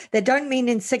manuscript, they don't mean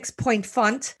in 6-point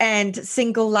font and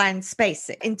single line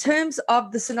spacing. In terms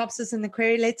of the synopsis in the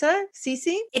query letter,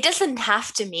 Cece? It doesn't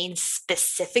have to mean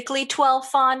specifically 12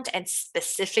 font and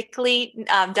specifically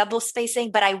double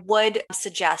spacing, but I would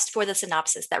suggest for the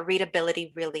synopsis that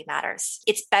readability really matters.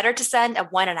 It's better to send a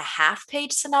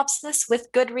 1.5-page synopsis with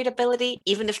good readability,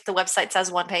 even if the website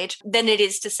says 1 page, than it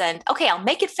is to send, okay, I'll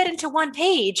make it fit into 1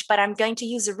 page, but I'm going to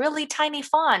use a really tiny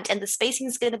font and the spacing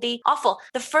is going to be awful.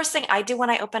 The first thing I do when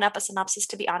I open up a synopsis,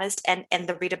 to be honest, and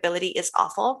the readability is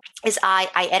awful, is I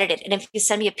edit it. And if you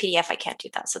send me a PDF, I can't do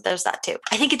that. So there's that too.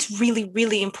 I think it's really,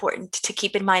 really important to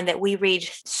keep in mind that we read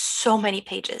so many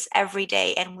pages every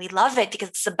day and we love it because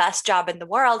it's the best job in the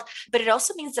world, but it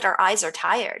also means that our eyes are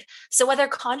tired. So whether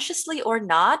consciously or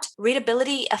not,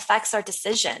 readability affects our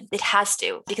decision. It has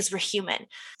to, because we're human.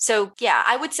 So yeah,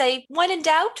 I would say when in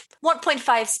doubt,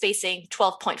 1.5 spacing,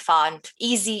 12-point font,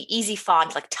 easy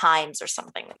font like Times or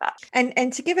something like that.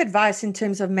 And to give advice in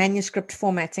terms of manuscript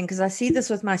formatting, because I see this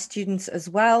with my students as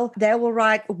well, they will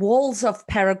write walls of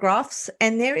paragraphs,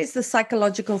 and there is the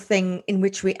psychological thing in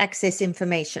which we access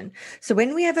information. So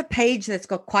when we have a page that's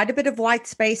got quite a bit of white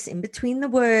space in between the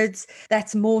words,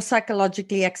 that's more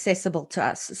psychologically accessible to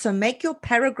us. So make your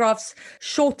paragraphs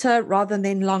shorter rather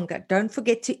than longer. Don't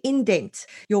forget to indent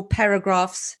your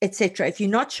paragraphs, etc. If you're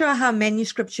not sure how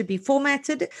manuscript should be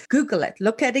formatted, Google it.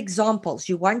 Look at examples.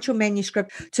 You want your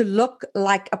manuscript to look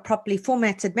like a properly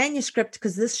formatted manuscript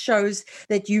because this shows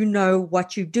that you know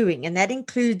what you're doing. And that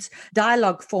includes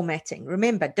dialogue formatting.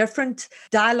 Remember, different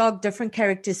dialogue, different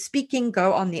characters speaking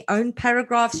go on their own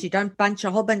paragraphs. You don't bunch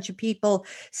a whole bunch of people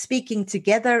speaking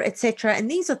together, etc. And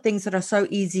these are things that are so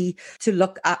easy to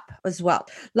look up as well.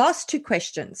 Last 2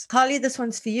 questions. Carly, this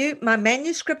one's for you. My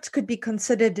manuscript could be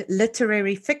considered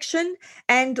literary fiction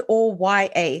and or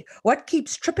YA. What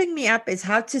keeps tripping me up is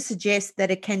how to suggest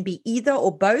that it can be either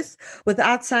or both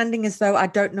without sounding as though I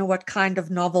don't know what kind of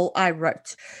novel I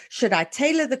wrote. Should I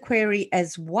tailor the query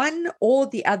as one or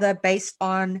the other based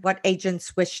on what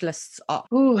agents' wish lists are?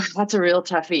 Ooh, that's a real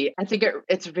toughie. I think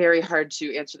it's very hard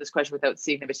to answer this question without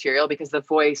seeing the material because the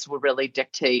voice will really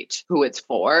dictate who it's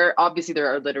for. Obviously,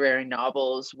 there are literary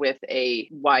novels with a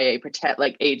YA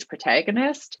age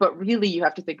protagonist, but really you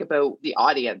have to think about the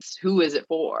audience. Who is it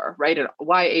for, right? A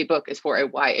YA book is for a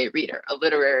YA reader. A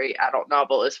literary adult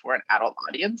novel is for an adult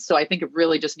audience. So I think it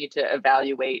really just need to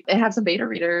evaluate and have some beta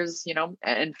readers,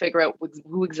 and figure out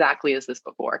who exactly is this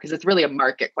book for, because it's really a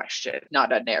market question,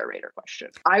 not a narrator question.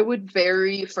 I would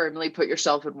very firmly put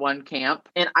yourself in one camp,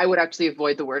 and I would actually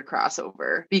avoid the word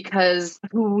crossover, because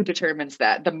who determines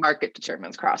that? The market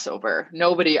determines crossover. No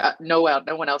no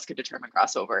one else could determine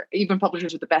crossover. Even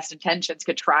publishers with the best intentions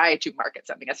could try to market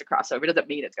something as a crossover. It doesn't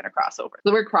mean it's going to cross over.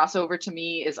 The word crossover to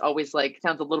me is always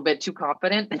sounds a little bit too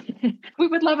confident. We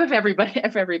would love if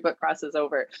every book crosses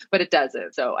over, but it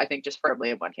doesn't. So I think just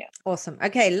firmly in one camp. Awesome.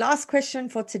 Okay, last question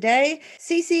for today.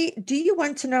 Cece, do you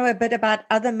want to know a bit about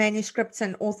other manuscripts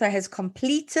an author has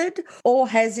completed or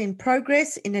has in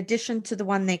progress in addition to the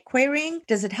one they're querying?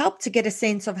 Does it help to get a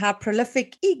sense of how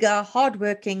prolific, eager,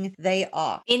 hardworking they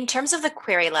are? In terms of the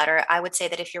query letter, I would say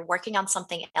that if you're working on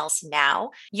something else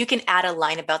now, you can add a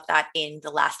line about that in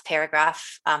the last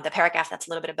paragraph, the paragraph that's a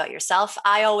little bit about yourself.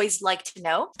 I always like to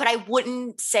know, but I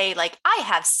wouldn't say I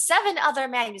have 7 other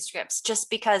manuscripts, just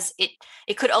because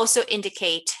it could also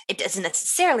indicate, it doesn't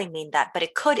necessarily mean that, but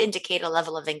it could indicate a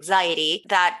level of anxiety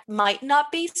that might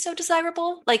not be so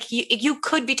desirable. You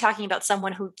could be talking about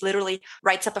someone who literally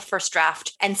writes up a first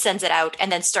draft and sends it out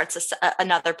and then starts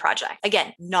another project.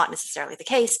 Again, not necessarily the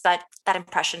case, but that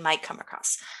impression might come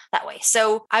across that way.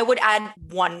 So I would add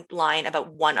one line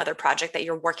about one other project that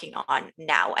you're working on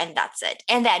now, and that's it.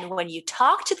 And then when you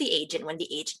talk to the agent, when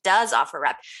the agent does offer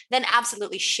rep, then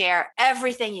absolutely share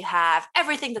everything you have,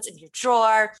 everything that's in your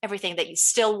drawer, everything that you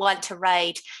still want to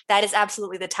write. That is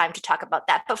absolutely the time to talk about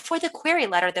that. But for the query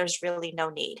letter, there's really no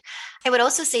need. I would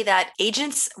also say that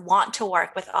agents want to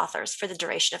work with authors for the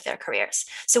duration of their careers.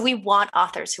 So we want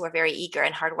authors who are very eager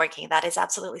and hardworking. That is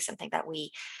absolutely something that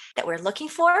we're looking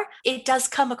for. It does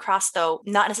come across, though,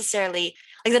 not necessarily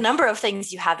the number of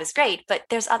things you have is great, but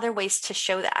there's other ways to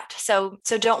show that. So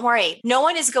don't worry. No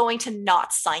one is going to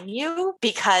not sign you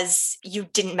because you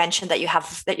didn't mention that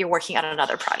you're working on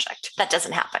another project. That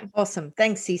doesn't happen. Awesome.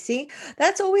 Thanks, Cece.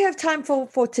 That's all we have time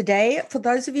for today. For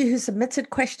those of you who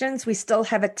submitted questions, we still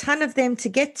have a ton of them to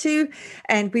get to,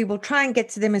 and we will try and get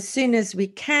to them as soon as we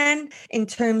can in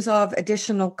terms of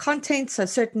additional content. So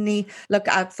certainly look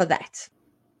out for that.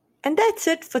 And that's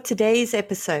it for today's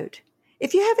episode.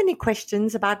 If you have any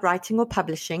questions about writing or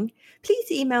publishing,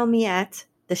 please email me at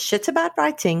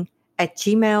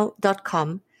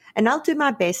theshitaboutwriting@gmail.com, and I'll do my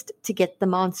best to get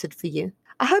them answered for you.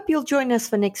 I hope you'll join us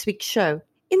for next week's show.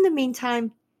 In the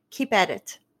meantime, keep at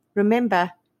it.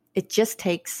 Remember, it just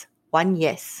takes one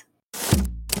yes.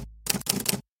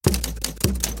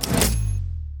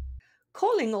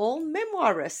 Calling all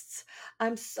memoirists.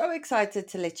 I'm so excited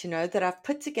to let you know that I've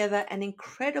put together an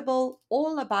incredible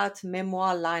all about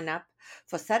memoir lineup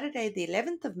for Saturday, the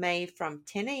 11th of May from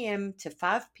 10 a.m. to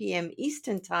 5 p.m.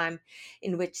 Eastern Time,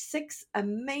 in which 6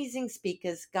 amazing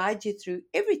speakers guide you through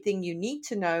everything you need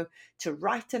to know to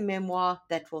write a memoir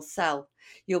that will sell.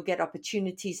 You'll get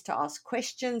opportunities to ask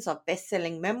questions of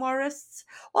best-selling memoirists,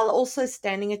 while also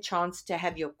standing a chance to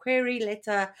have your query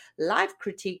letter live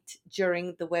critiqued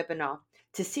during the webinar.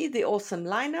 To see the awesome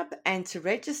lineup and to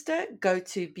register, go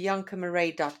to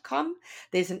biancamarais.com.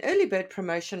 There's an early bird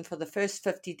promotion for the first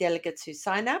 50 delegates who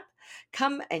sign up.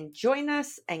 Come and join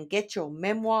us and get your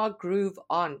memoir groove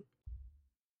on.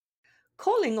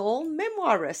 Calling all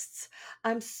memoirists.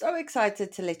 I'm so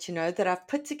excited to let you know that I've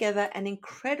put together an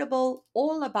incredible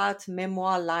all about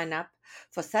memoir lineup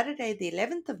for Saturday, the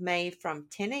 11th of May from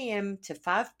 10 a.m. to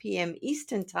 5 p.m.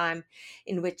 Eastern Time,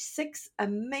 in which 6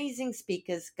 amazing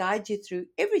speakers guide you through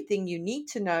everything you need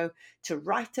to know to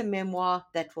write a memoir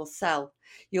that will sell.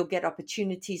 You'll get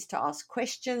opportunities to ask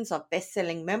questions of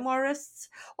best-selling memoirists,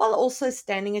 while also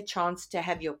standing a chance to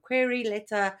have your query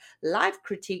letter live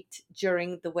critiqued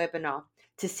during the webinar.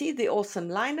 To see the awesome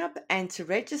lineup and to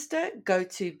register, go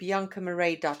to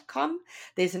biancamarais.com.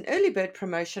 There's an early bird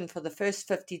promotion for the first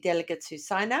 50 delegates who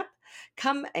sign up.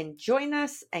 Come and join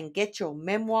us and get your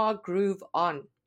memoir groove on.